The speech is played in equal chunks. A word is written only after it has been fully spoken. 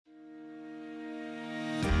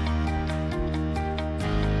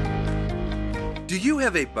Do you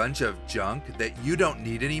have a bunch of junk that you don't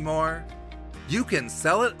need anymore? You can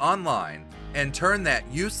sell it online and turn that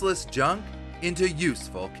useless junk into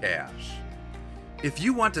useful cash. If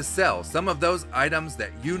you want to sell some of those items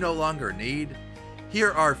that you no longer need,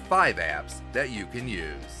 here are 5 apps that you can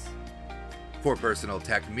use. For Personal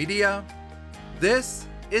Tech Media, this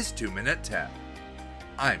is 2 Minute Tech.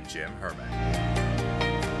 I'm Jim Herman.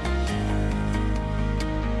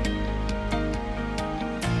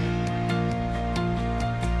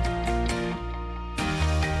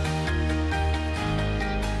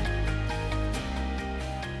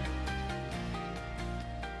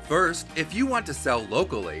 First, if you want to sell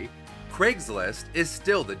locally, Craigslist is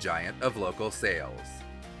still the giant of local sales.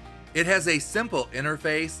 It has a simple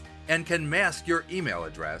interface and can mask your email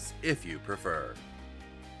address if you prefer.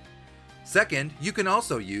 Second, you can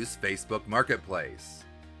also use Facebook Marketplace.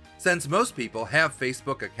 Since most people have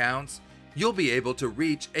Facebook accounts, you'll be able to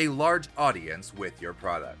reach a large audience with your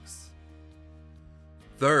products.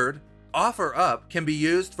 Third, OfferUp can be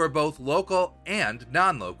used for both local and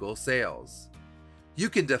non-local sales. You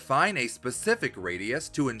can define a specific radius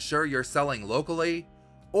to ensure you're selling locally,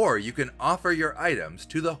 or you can offer your items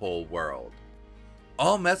to the whole world.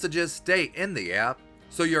 All messages stay in the app,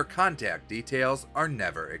 so your contact details are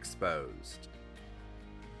never exposed.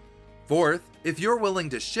 Fourth, if you're willing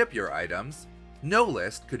to ship your items, no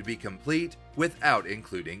list could be complete without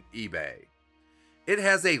including eBay. It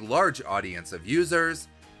has a large audience of users,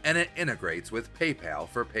 and it integrates with PayPal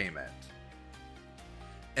for payment.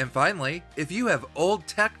 And finally, if you have old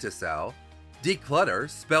tech to sell, Decluttr,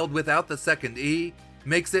 spelled without the second E,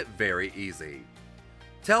 makes it very easy.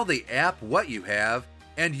 Tell the app what you have,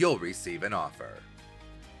 and you'll receive an offer.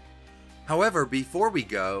 However, before we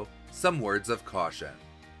go, some words of caution.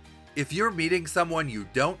 If you're meeting someone you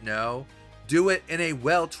don't know, do it in a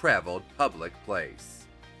well-traveled public place.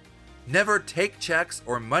 Never take checks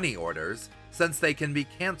or money orders, since they can be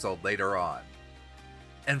canceled later on.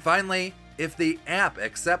 And finally, if the app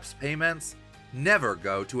accepts payments, never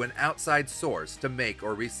go to an outside source to make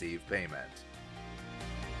or receive payment.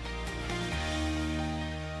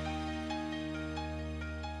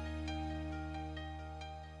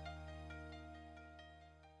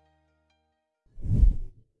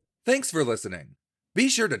 Thanks for listening. Be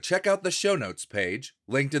sure to check out the show notes page,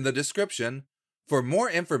 linked in the description, for more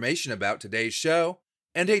information about today's show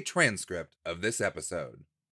and a transcript of this episode.